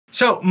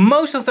So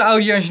most of the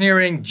audio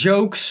engineering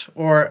jokes,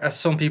 or as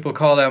some people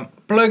call them,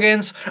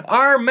 plugins,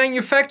 are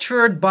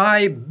manufactured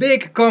by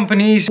big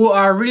companies who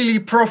are really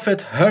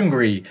profit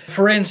hungry.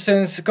 For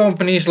instance,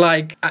 companies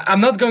like,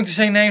 I'm not going to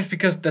say names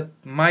because that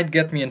might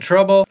get me in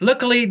trouble.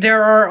 Luckily,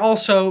 there are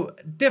also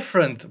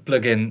different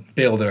plugin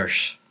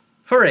builders.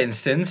 For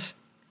instance,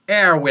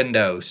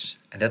 Airwindows.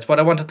 And that's what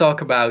I want to talk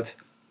about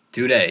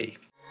today.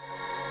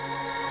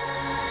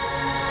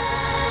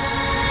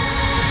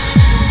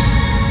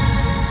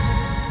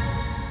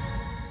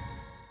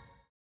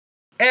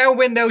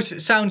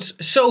 Airwindows sounds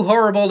so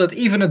horrible that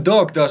even a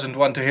dog doesn't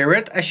want to hear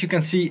it, as you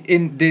can see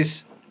in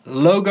this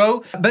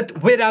logo.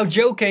 But without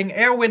joking,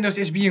 Airwindows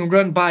is being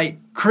run by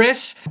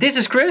Chris. This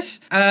is Chris,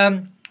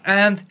 and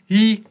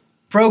he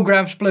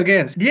programs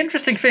plugins. The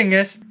interesting thing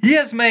is, he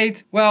has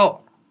made,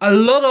 well, a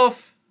lot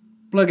of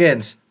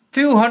plugins.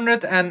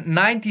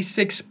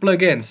 296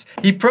 plugins.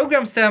 He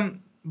programs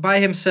them by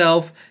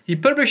himself. He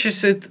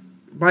publishes it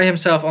by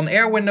himself on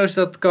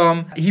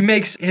airwindows.com. He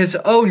makes his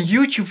own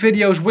YouTube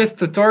videos with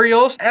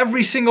tutorials.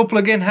 Every single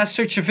plugin has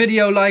such a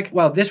video, like,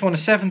 well, this one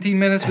is 17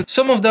 minutes, but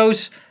some of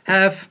those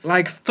have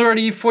like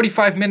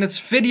 30-45 minutes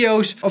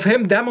videos of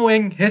him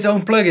demoing his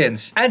own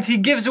plugins. And he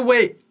gives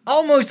away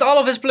almost all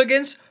of his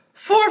plugins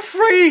for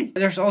free.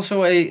 There's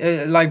also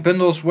like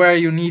bundles where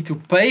you need to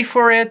pay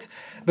for it.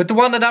 But the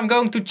one that I'm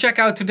going to check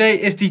out today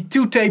is the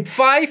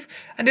ToTape5.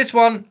 And this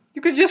one,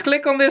 you can just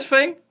click on this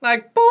thing,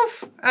 like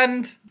poof,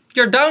 and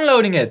you're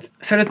downloading it.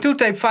 So the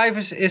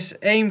ToTape5 is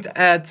aimed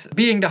at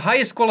being the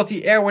highest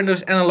quality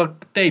Airwindows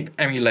analog tape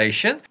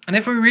emulation. And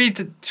if we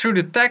read through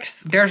the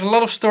text, there's a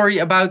lot of story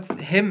about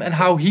him and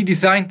how he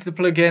designed the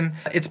plugin.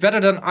 It's better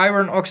than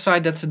Iron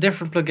Oxide, that's a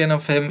different plugin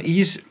of him.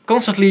 He's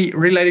constantly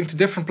relating to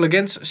different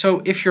plugins.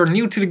 So if you're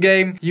new to the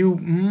game, you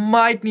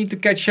might need to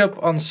catch up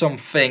on some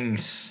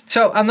things.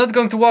 So I'm not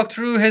going to walk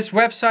through his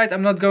website.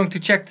 I'm not going to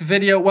check the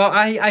video. Well,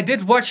 I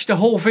did watch the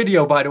whole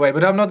video, by the way,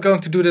 but I'm not going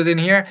to do that in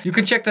here. You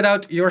can check that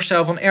out yourself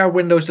on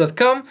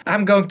airwindows.com.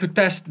 I'm going to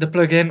test the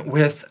plugin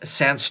with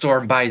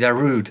Sandstorm by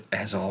Darude,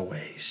 as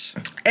always.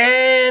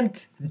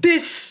 And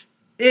this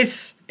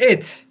is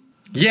it.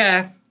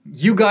 Yeah,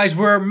 you guys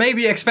were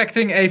maybe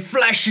expecting a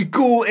flashy,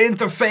 cool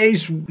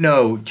interface.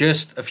 No,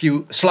 just a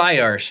few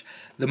sliders.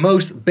 The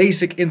most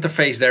basic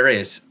interface there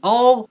is.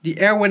 All the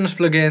Airwindows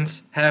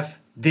plugins have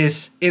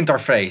this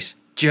interface.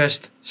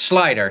 Just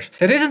sliders.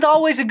 That isn't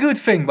always a good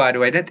thing, by the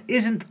way. That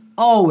isn't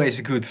always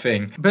a good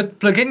thing. But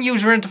plugin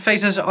user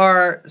interfaces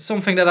are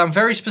something that I'm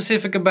very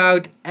specific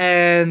about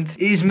and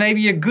is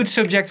maybe a good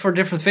subject for a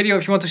different video.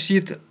 If you want to see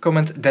it,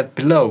 comment that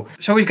below.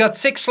 So we've got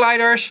 6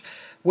 sliders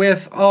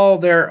with all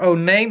their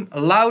own name: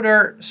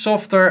 louder,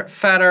 softer,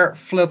 fatter,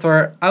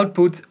 flutter,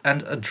 output,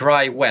 and a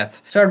dry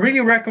wet. So I really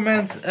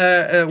recommend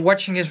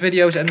watching his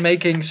videos and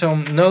making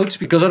some notes,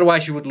 because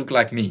otherwise you would look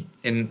like me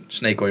in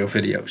snake oil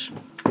videos.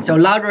 So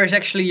louder is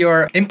actually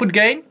your input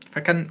gain, if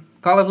I can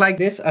call it like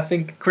this. I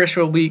think Chris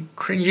will be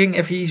cringing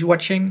if he's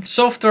watching.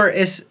 Softer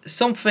is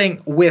something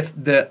with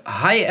the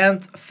high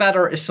end.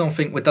 Fatter is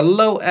something with the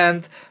low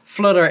end.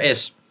 Flutter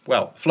is,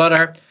 well,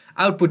 flutter.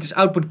 Output is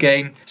output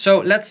gain. So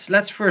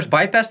let's first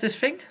bypass this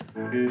thing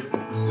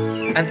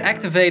and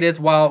activate it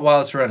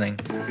while it's running.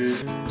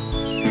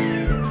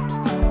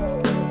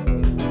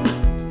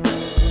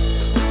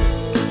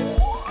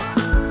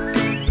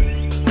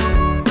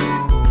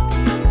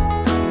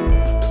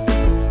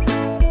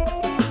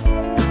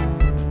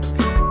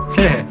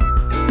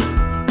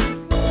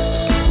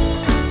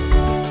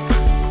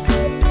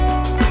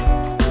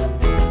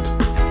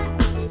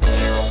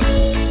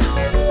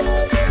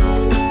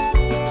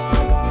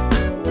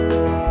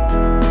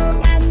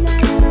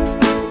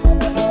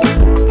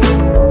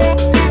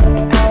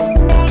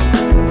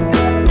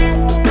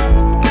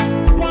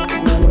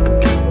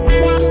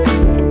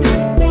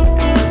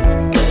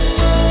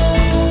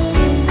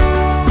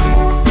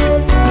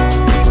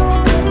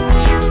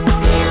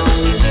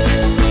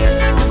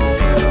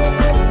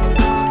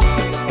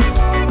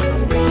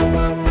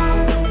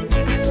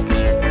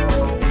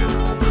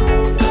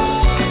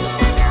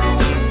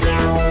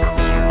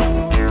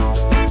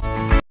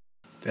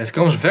 It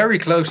comes very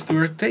close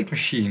to a tape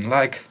machine,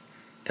 like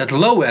that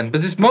low end,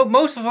 but it's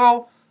most of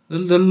all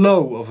the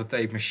low of a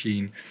tape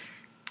machine.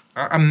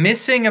 I'm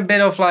missing a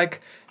bit of,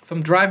 like, if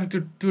I'm driving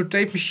to a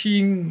tape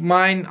machine,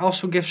 mine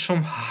also gives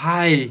some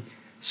high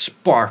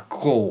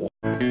sparkle.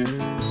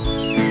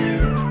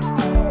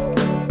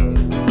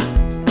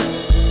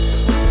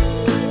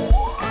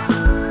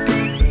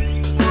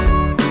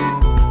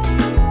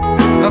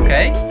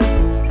 Okay,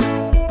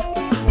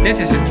 this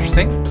is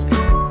interesting.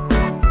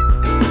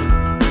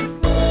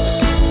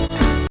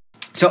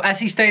 So as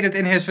he stated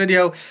in his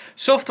video,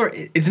 softer,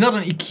 it's not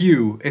an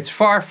EQ. It's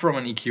far from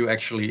an EQ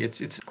actually.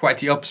 It's quite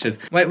the opposite.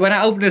 When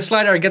I open the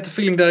slider, I get the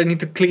feeling that I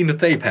need to clean the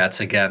tape heads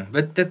again.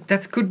 But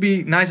that could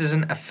be nice as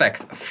an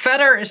effect.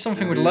 Fatter is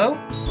something with low.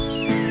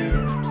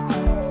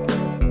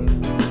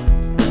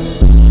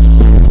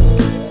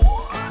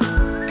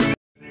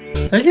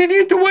 And you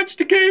need to watch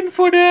the game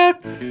for that.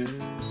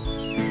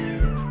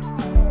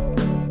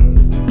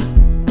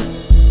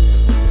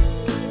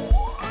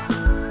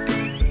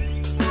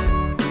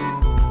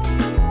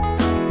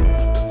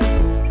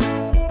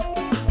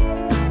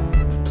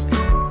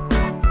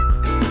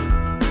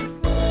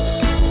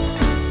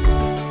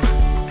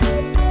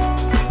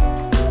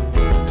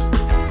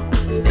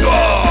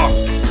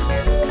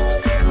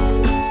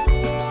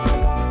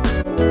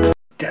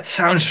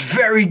 sounds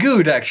very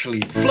good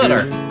actually.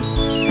 Flutter.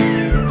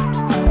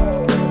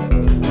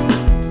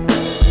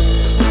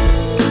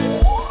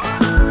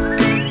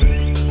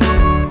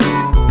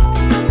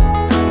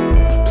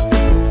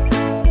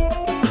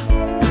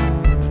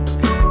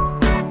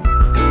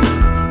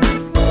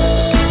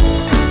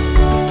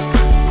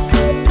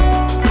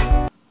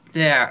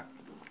 Yeah,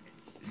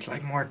 it's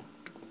like more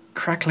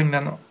crackling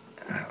than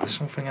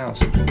something else.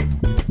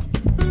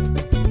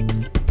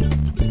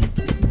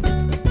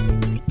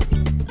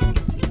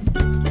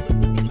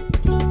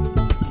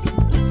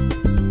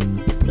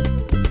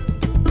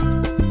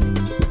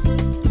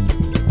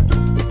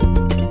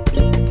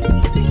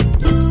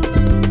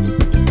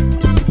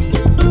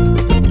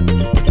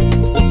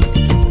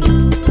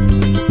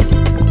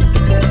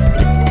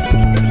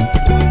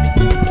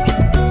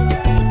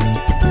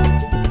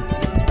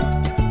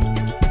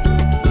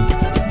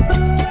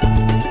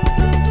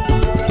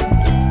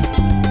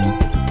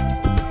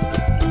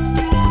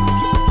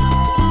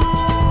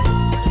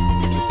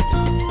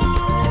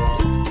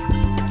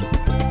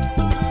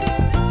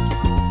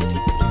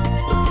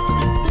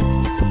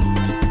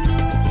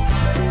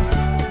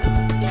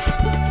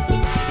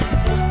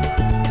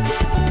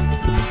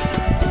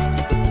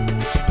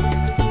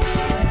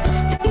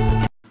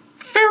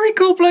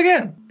 Cool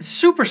plugin.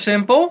 Super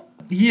simple.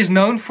 He is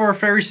known for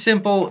very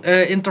simple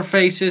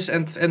interfaces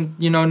and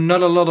you know,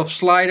 not a lot of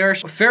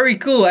sliders. Very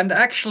cool, and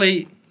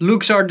actually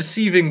looks are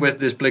deceiving with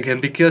this plugin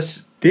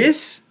because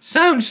this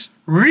sounds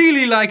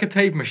really like a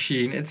tape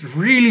machine.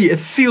 It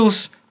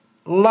feels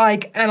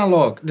like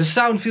analog. The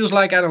sound feels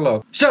like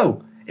analog.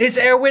 So, is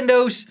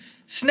Airwindows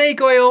snake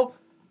oil?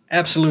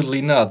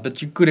 Absolutely not,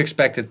 but you could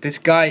expect it. This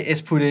guy is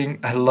putting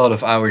a lot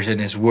of hours in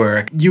his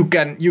work. You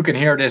can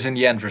hear this in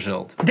the end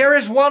result. There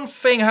is one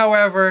thing,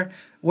 however,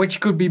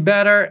 which could be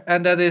better,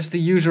 and that is the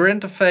user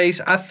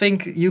interface. I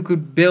think you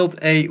could build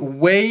a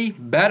way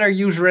better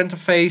user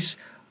interface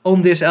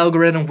on this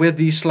algorithm with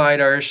these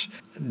sliders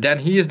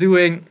than he is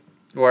doing,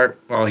 or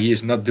well, he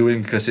is not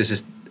doing, because this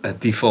is a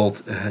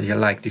default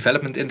like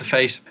development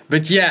interface.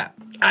 But yeah,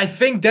 I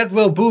think that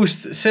will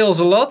boost sales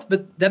a lot,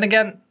 but then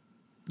again,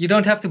 you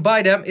don't have to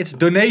buy them, it's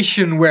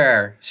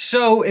donationware.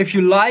 So if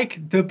you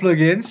like the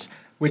plugins,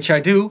 which I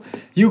do,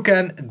 you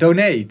can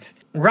donate.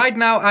 Right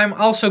now I'm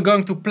also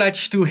going to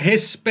pledge to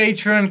his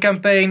Patreon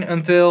campaign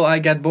until I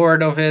get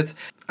bored of it.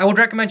 I would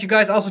recommend you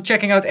guys also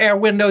checking out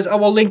Airwindows. I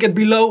will link it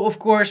below, of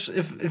course,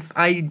 if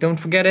I don't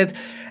forget it.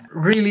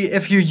 Really,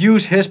 if you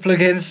use his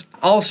plugins,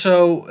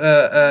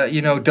 also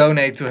you know,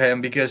 donate to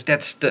him, because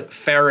that's the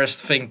fairest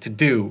thing to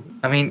do.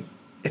 I mean,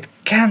 it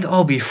can't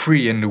all be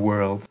free in the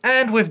world.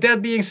 And with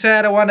that being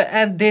said, I want to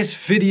end this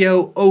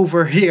video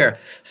over here.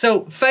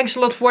 So thanks a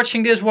lot for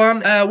watching this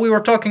one. We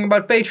were talking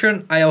about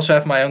Patreon. I also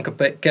have my own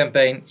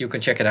campaign. You can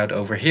check it out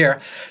over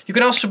here. You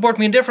can also support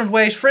me in different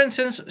ways. For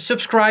instance,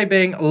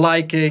 subscribing,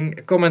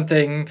 liking,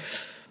 commenting,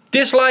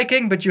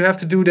 disliking, but you have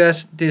to do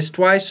this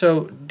twice.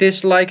 So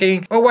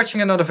disliking or watching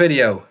another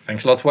video.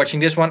 Thanks a lot for watching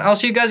this one. I'll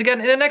see you guys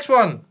again in the next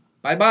one.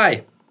 Bye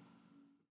bye.